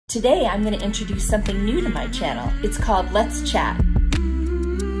Today I'm going to introduce something new to my channel. It's called Let's Chat.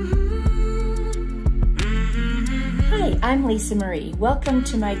 Hi, I'm Lisa Marie. Welcome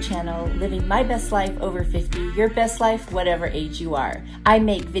to my channel, Living My Best Life Over 50, Your Best Life, whatever age you are. I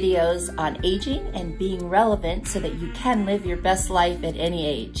make videos on aging and being relevant so that you can live your best life at any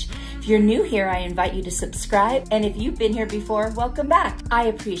age. If you're new here, I invite you to subscribe, and if you've been here before, welcome back. I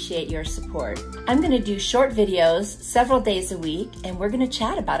appreciate your support. I'm going to do short videos several days a week, and we're going to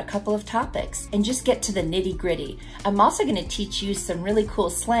chat about a couple of topics and just get to the nitty-gritty. I'm also going to teach you some really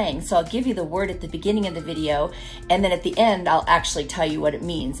cool slang, so I'll give you the word at the beginning of the video, and then at the end, I'll actually tell you what it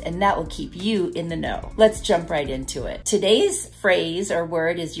means, and that will keep you in the know. Let's jump right into it. Today's phrase or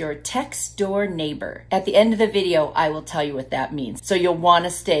word is your text door neighbor. At the end of the video, I will tell you what that means, so you'll want to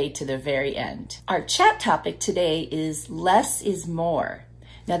stay to the very end. Our chat topic today is less is more.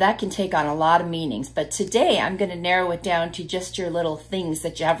 Now that can take on a lot of meanings, but today I'm going to narrow it down to just your little things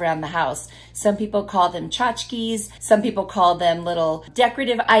that you have around the house. Some people call them tchotchkes, some people call them little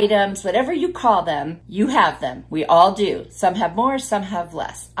decorative items, whatever you call them, you have them. We all do. Some have more, some have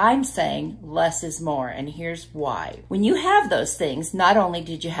less. I'm saying less is more, and here's why. When you have those things, not only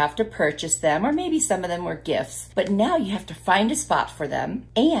did you have to purchase them, or maybe some of them were gifts, but now you have to find a spot for them,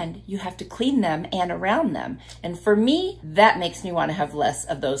 and you have to clean them and around them. And for me, that makes me want to have less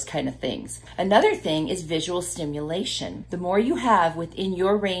of those kind of things. Another thing is visual stimulation. The more you have within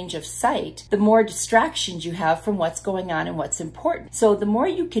your range of sight, the more distractions you have from what's going on and what's important. So the more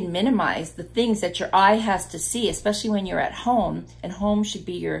you can minimize the things that your eye has to see, especially when you're at home, and home should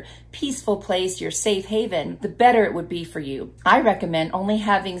be your peaceful place, your safe haven, the better it would be for you. I recommend only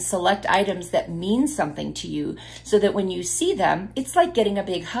having select items that mean something to you so that when you see them, it's like getting a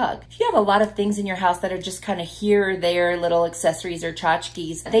big hug. If you have a lot of things in your house that are just kind of here or there, little accessories or tchotchkes,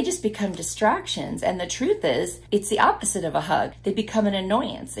 they just become distractions. And the truth is, it's the opposite of a hug. They become an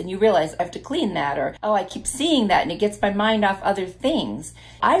annoyance, and you realize I have to clean that, or oh, I keep seeing that and it gets my mind off other things.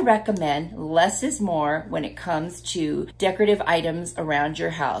 I recommend less is more when it comes to decorative items around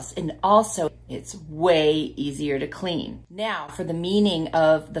your house. And also, it's way easier to clean. Now, for the meaning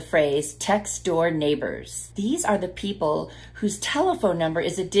of the phrase text door neighbors. These are the people whose telephone number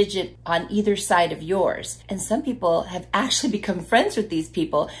is a digit on either side of yours. And some people have actually become friends with these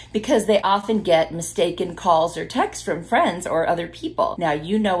people because they often get mistaken calls or texts from friends or other people. Now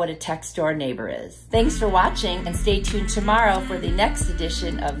you know what a text door neighbor is. Thanks for watching, and stay tuned tomorrow for the next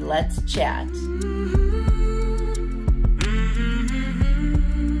edition of Let's Chat.